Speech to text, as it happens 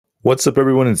What's up,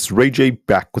 everyone? It's Ray J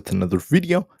back with another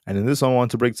video, and in this one, I want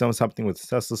to break down what's happening with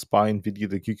Tesla, SPY, Nvda,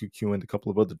 the QQQ, and a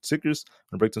couple of other tickers. I'm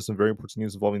going to break down some very important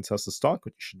news involving Tesla stock,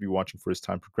 which you should be watching for as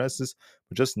time progresses.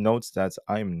 But just note that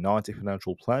I am not a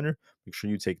financial planner. Make sure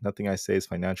you take nothing I say as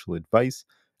financial advice.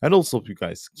 And also, if you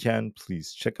guys can,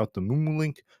 please check out the Moomoo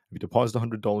link. If you deposit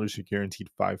 $100, you're guaranteed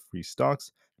 5 free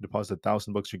stocks. If you deposit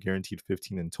 $1,000, you're guaranteed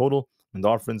 15 in total. And the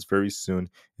offer ends very soon,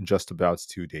 in just about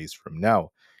 2 days from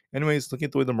now. Anyways, looking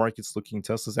at the way the market's looking,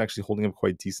 Tesla's actually holding up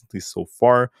quite decently so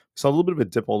far. We saw a little bit of a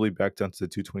dip all the way back down to the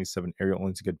 227 area,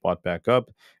 only to get bought back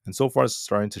up. And so far, it's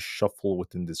starting to shuffle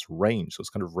within this range. So it's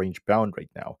kind of range bound right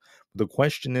now. But the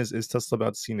question is Tesla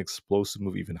about to see an explosive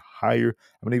move even higher?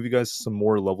 I'm going to give you guys some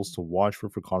more levels to watch for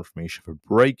confirmation of a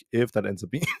break, if that ends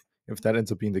up being if that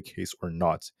ends up being the case or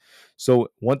not. So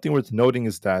one thing worth noting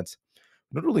is that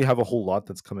we don't really have a whole lot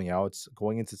that's coming out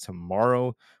going into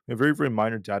tomorrow. We have very, very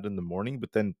minor data in the morning,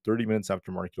 but then 30 minutes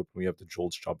after market open, we have the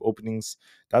JOLTS job openings.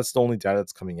 That's the only data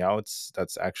that's coming out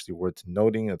that's actually worth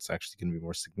noting. That's actually going to be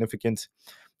more significant.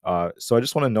 So I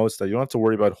just want to note that you don't have to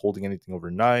worry about holding anything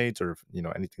overnight, or if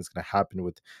anything's going to happen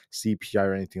with CPI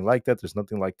or anything like that. There's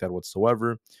nothing like that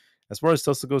whatsoever. As far as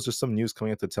Tesla goes, there's some news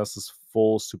coming out that Tesla's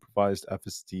full supervised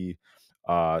FSD,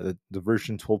 the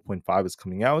version 12.5 is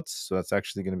coming out, so that's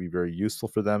actually going to be very useful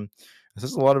for them.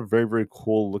 There's a lot of very, very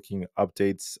cool looking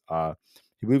updates.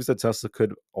 He believes that Tesla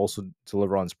could also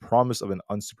deliver on his promise of an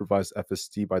unsupervised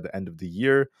FSD by the end of the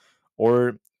year,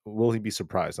 or will he be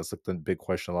surprised? That's like the big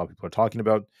question a lot of people are talking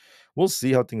about. We'll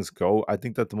see how things go. I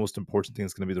think that the most important thing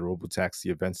is going to be the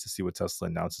robotaxi events to see what Tesla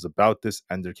announces about this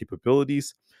and their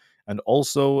capabilities. And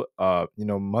also,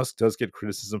 Musk does get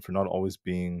criticism for not always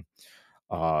being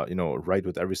right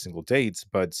with every single date.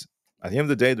 But at the end of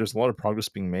the day, there's a lot of progress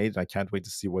being made, and I can't wait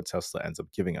to see what Tesla ends up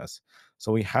giving us.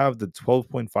 So we have the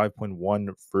 12.5.1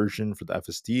 version for the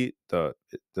FSD.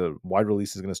 The wide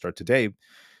release is going to start today.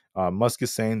 Musk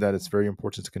is saying that it's very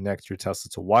important to connect your Tesla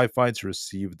to Wi-Fi to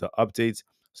receive the updates.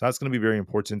 So that's going to be very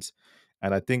important.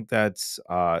 And I think that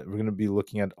we're going to be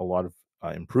looking at a lot of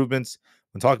improvements.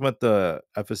 When talking about the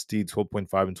FSD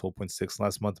 12.5 and 12.6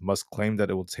 last month, Musk claimed that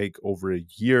it will take over a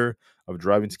year of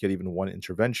driving to get even one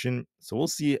intervention. So we'll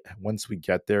see once we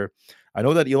get there. I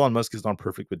know that Elon Musk is not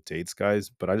perfect with dates,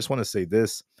 guys, but I just want to say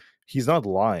this. He's not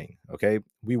lying, okay?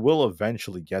 We will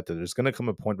eventually get there. There's going to come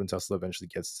a point when Tesla eventually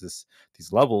gets to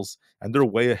these levels, and they're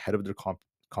way ahead of their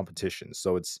competition.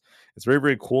 So it's very,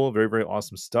 very cool, very, very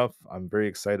awesome stuff. I'm very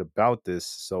excited about this.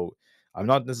 So I'm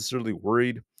not necessarily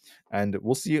worried, and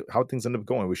we'll see how things end up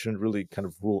going. We shouldn't really kind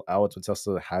of rule out what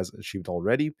Tesla has achieved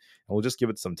already, and we'll just give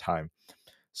it some time.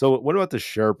 So what about the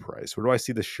share price? Where do I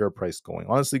see the share price going?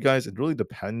 Honestly, guys, it really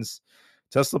depends.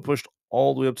 Tesla pushed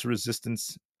all the way up to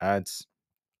resistance at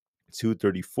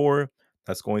 234.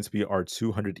 That's going to be our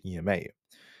 200 EMA.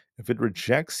 If it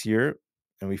rejects here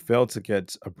and we fail to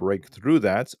get a break through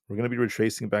that, we're going to be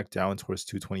retracing back down towards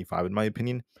 225, in my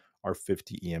opinion, our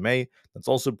 50 EMA. That's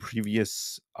also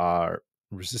previous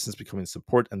resistance becoming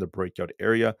support and the breakout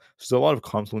area. So there's a lot of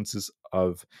confluences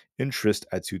of interest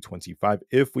at 225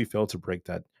 if we fail to break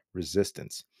that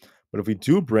resistance. But if we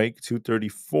do break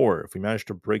 234, if we manage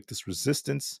to break this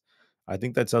resistance, I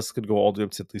think that Tesla could go all the way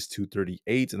up to at least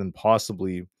 238, and then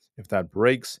possibly, if that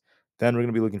breaks, then we're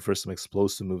going to be looking for some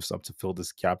explosive moves up to fill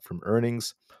this gap from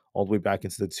earnings all the way back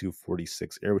into the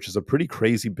 246 area, which is a pretty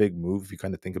crazy big move if you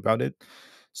kind of think about it.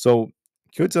 So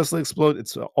could Tesla explode?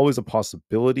 It's always a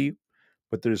possibility,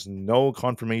 but there's no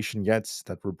confirmation yet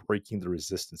that we're breaking the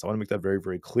resistance. I want to make that very,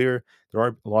 very clear. There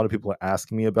are a lot of people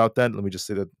asking me about that. Let me just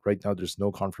say that right now there's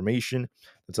no confirmation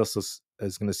that Tesla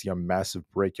is going to see a massive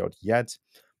breakout yet.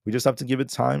 We just have to give it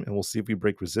time, and we'll see if we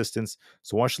break resistance.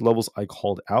 So watch the levels I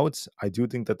called out. I do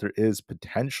think that there is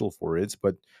potential for it,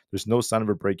 but there's no sign of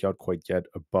a breakout quite yet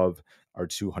above our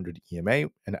 200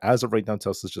 EMA. And as of right now,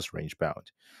 Tesla's just range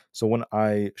bound. So when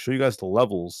I show you guys the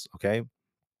levels, okay,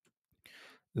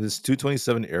 this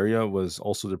 227 area was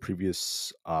also the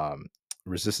previous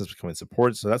resistance becoming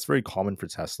support. So that's very common for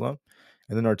Tesla.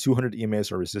 And then our 200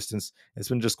 EMAs are resistance. It's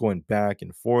been just going back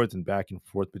and forth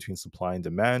between supply and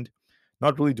demand,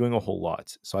 not really doing a whole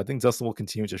lot. So I think Tesla will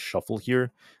continue to shuffle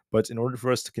here. But in order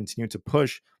for us to continue to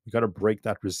push, we got to break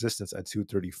that resistance at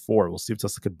 234. We'll see if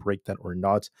Tesla could break that or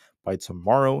not by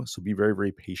tomorrow. So be very,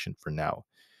 very patient for now.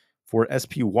 For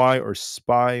SPY or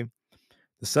SPY,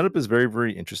 the setup is very,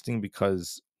 very interesting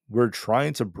because we're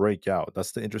trying to break out.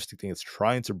 That's the interesting thing. It's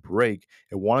trying to break.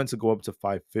 It wanted to go up to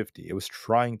 550. It was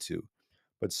trying to.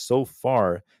 But so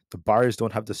far, the buyers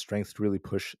don't have the strength to really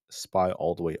push SPY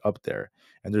all the way up there.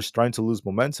 And they're starting to lose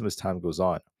momentum as time goes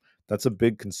on. That's a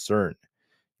big concern.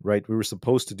 right? We were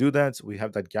supposed to do that. We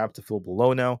have that gap to fill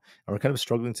below now, and we're kind of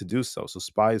struggling to do so. So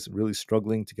SPY is really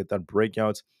struggling to get that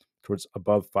breakout towards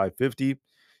above 550.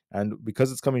 And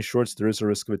because it's coming shorts, there is a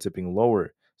risk of it tipping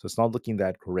lower. So it's not looking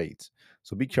that great.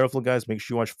 So be careful, guys. Make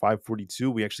sure you watch 542.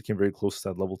 We actually came very close to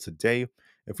that level today.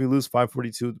 If we lose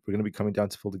 542, we're going to be coming down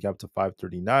to fill the gap to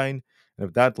 539. And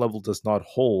if that level does not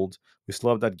hold, we still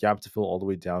have that gap to fill all the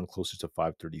way down closer to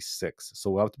 536.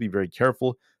 So we'll have to be very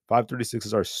careful. 536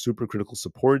 is our super critical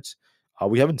support.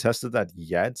 We haven't tested that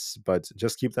yet, but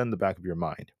just keep that in the back of your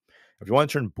mind. If you want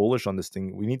to turn bullish on this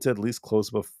thing, we need to at least close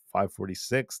above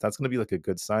 546. That's going to be like a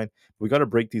good sign. We got to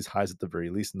break these highs at the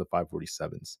very least in the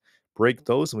 547s. Break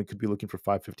those, and we could be looking for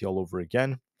 550 all over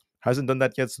again. Hasn't done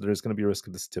that yet, so there's going to be a risk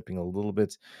of this tipping a little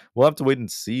bit. We'll have to wait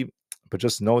and see, but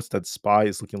just note that SPY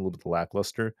is looking a little bit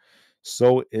lackluster.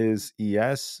 So is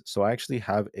ES. So I actually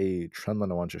have a trend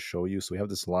line I want to show you. So we have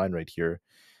this line right here.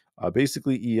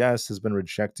 Basically, ES has been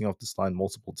rejecting off this line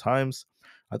multiple times.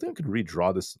 I think I could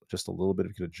redraw this just a little bit.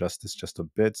 We could adjust this just a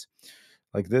bit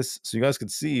like this. So you guys could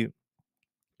see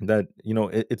that,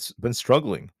 it's been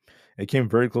struggling. It came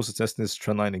very close to testing this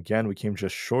trend line again. We came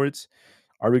just short.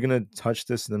 Are we going to touch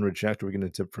this and then reject? Or are we going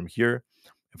to dip from here?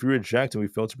 If we reject and we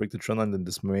fail to break the trend line, then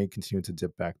this may continue to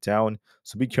dip back down.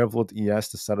 So be careful with ES.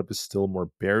 The setup is still more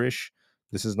bearish.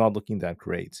 This is not looking that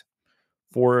great.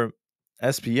 For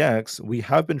SPX, we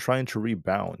have been trying to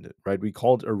rebound, right? We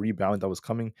called a rebound that was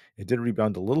coming. It did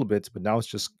rebound a little bit, but now it's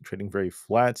just trading very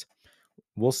flat.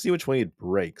 We'll see which way it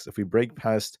breaks. If we break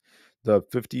past the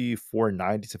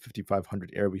 5490 to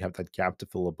 5500 area, we have that gap to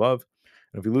fill above.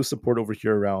 And if we lose support over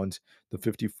here around the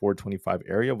 5425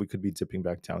 area, we could be dipping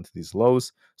back down to these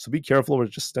lows. So be careful. We're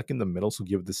just stuck in the middle, so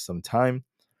give this some time.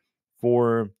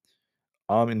 For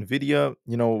Nvda,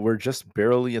 we're just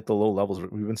barely at the low levels.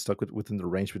 We've been stuck within the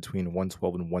range between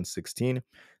 112 and 116.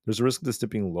 There's a risk of this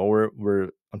dipping lower. We're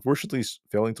unfortunately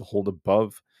failing to hold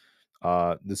above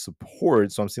the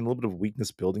support. So I'm seeing a little bit of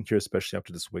weakness building here, especially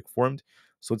after this wick formed.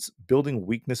 So it's building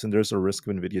weakness, and there's a risk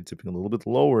of Nvidia tipping a little bit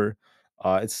lower.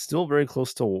 It's still very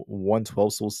close to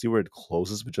 112, so we'll see where it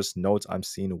closes. But just note, I'm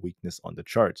seeing a weakness on the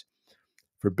chart.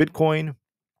 For Bitcoin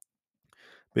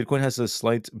has a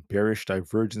slight bearish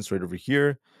divergence right over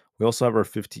here. We also have our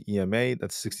 50 EMA,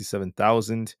 that's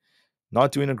 67,000.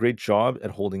 Not doing a great job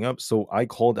at holding up. So I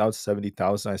called out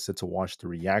 70,000. I said to watch the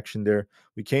reaction there.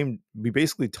 We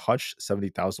basically touched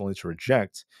 70,000 only to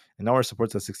reject. And now our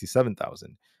support's at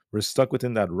 67,000. We're stuck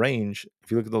within that range.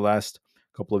 If you look at the last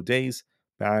couple of days,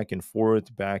 back and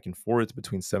forth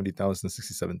between 70,000 and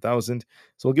 67,000.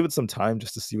 So we'll give it some time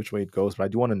just to see which way it goes. But I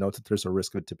do want to note that there's a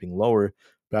risk of it tipping lower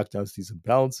back down to these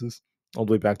imbalances, all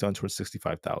the way back down towards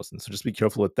 65,000. So just be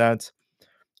careful with that.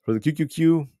 For the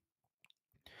QQQ,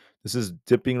 this is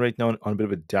dipping right now on a bit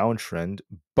of a downtrend,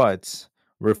 but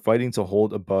we're fighting to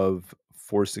hold above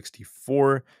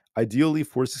 464. Ideally,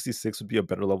 466 would be a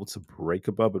better level to break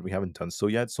above, but we haven't done so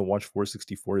yet. So watch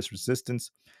 464 as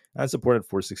resistance and support at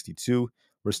 462.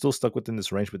 We're still stuck within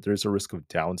this range, but there is a risk of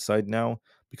downside now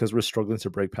because we're struggling to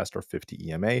break past our 50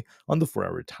 EMA on the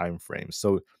 4-hour time frame.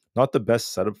 So not the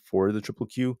best setup for the triple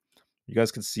Q. You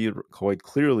guys can see it quite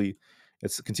clearly.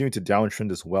 It's continuing to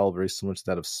downtrend as well, very similar to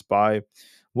that of SPY.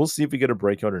 We'll see if we get a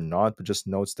breakout or not, but just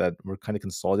notes that we're kind of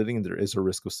consolidating and there is a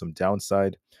risk of some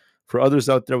downside. For others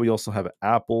out there, we also have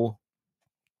Aapl.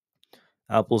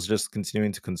 Apple's just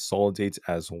continuing to consolidate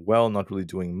as well, not really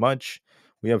doing much.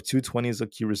 We have 220 as a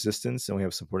key resistance, and we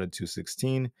have support at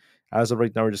 216. As of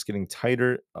right now, we're just getting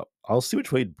tighter. I'll see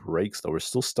which way it breaks, though. We're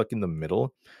still stuck in the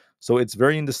middle. So it's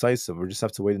very indecisive. We just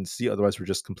have to wait and see. Otherwise, we're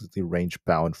just completely range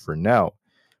bound for now.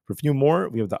 For a few more,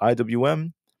 we have the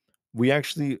IWM. We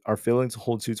actually are failing to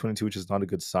hold 222, which is not a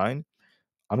good sign.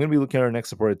 I'm going to be looking at our next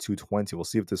support at 220. We'll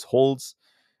see if this holds.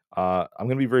 I'm going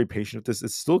to be very patient with this.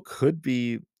 It still could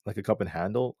be like a cup and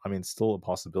handle. I mean, it's still a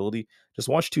possibility. Just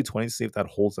watch 220 to see if that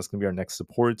holds. That's going to be our next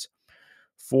support.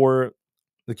 For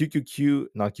the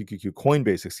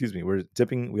Coinbase, excuse me, we're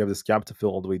dipping. We have this gap to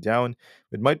fill all the way down.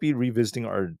 It might be revisiting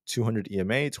our 200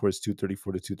 EMA towards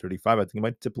 234 to 235. I think it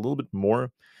might dip a little bit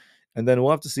more. And then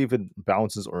we'll have to see if it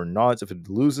bounces or not. If it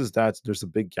loses that, there's a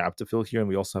big gap to fill here. And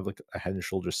we also have like a head and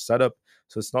shoulders setup.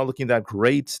 So it's not looking that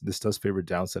great. This does favor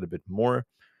downside a bit more.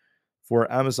 For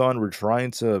Amzn, we're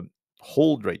trying to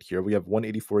hold right here. We have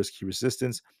 184 as key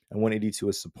resistance and 182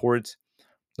 as support.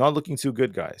 Not looking too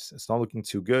good, guys. It's not looking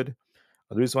too good.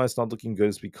 The reason why it's not looking good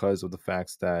is because of the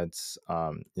fact that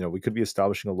we could be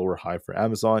establishing a lower high for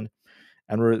Amzn,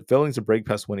 and we're failing to break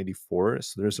past 184.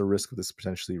 So there's a risk of this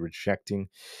potentially rejecting.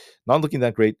 Not looking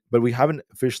that great, but we haven't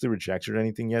officially rejected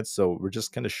anything yet. So we're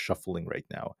just kind of shuffling right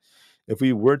now. If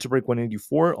we were to break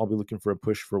 184, I'll be looking for a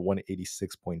push for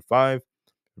 186.5.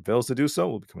 If it fails to do so,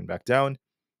 we'll be coming back down.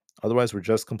 Otherwise, we're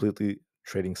just completely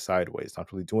trading sideways,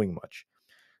 not really doing much.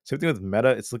 Same thing with Meta.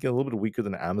 It's looking a little bit weaker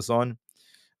than Amazon.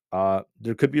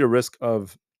 There could be a risk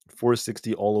of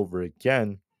 460 all over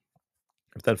again.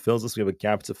 If that fails us, we have a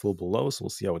gap to fill below, so we'll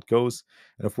see how it goes.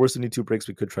 And if 472 breaks,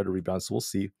 we could try to rebound, so we'll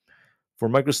see. For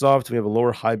Microsoft, we have a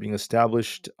lower high being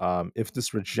established. If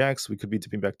this rejects, we could be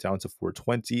dipping back down to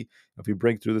 420. If we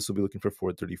break through this, we'll be looking for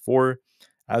 434.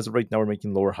 As of right now, we're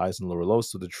making lower highs and lower lows,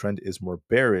 so the trend is more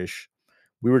bearish.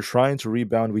 We were trying to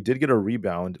rebound. We did get a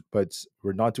rebound, but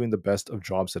we're not doing the best of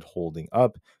jobs at holding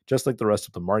up, just like the rest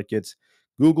of the markets.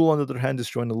 Google, on the other hand, is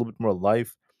showing a little bit more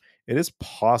life. It is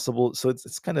possible. So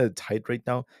it's kind of tight right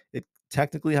now. It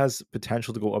technically has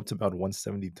potential to go up to about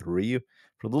 173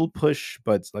 for a little push,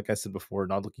 but like I said before,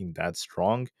 not looking that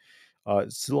strong.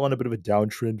 It's still on a bit of a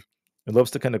downtrend. It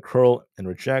loves to kind of curl and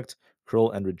reject,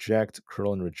 curl and reject,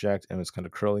 curl and reject, and it's kind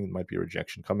of curling. It might be a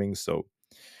rejection coming. So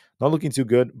not looking too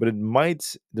good, but it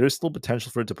might. There's still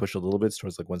potential for it to push a little bit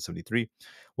towards like 173.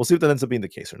 We'll see if that ends up being the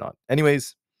case or not.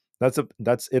 Anyways,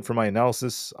 that's it for my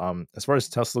analysis. As far as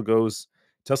Tesla goes,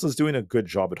 Tesla's doing a good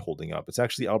job at holding up. It's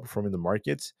actually outperforming the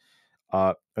market.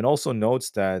 And also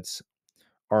notes that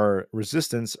our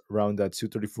resistance around that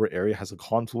 234 area has a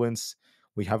confluence.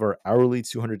 We have our hourly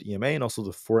 200 EMA and also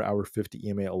the 4-hour 50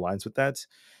 EMA aligns with that.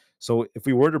 So if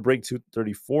we were to break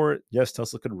 234, yes,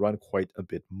 Tesla could run quite a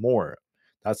bit more.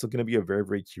 That's going to be a very,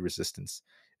 very key resistance.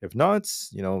 If not,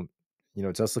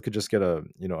 Tesla could just get a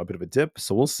bit of a dip.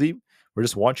 So we'll see. We're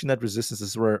just watching that resistance. This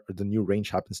is where the new range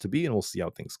happens to be, and we'll see how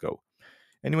things go.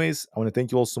 Anyways, I want to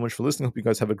thank you all so much for listening. Hope you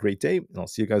guys have a great day, and I'll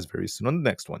see you guys very soon on the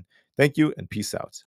next one. Thank you, and peace out.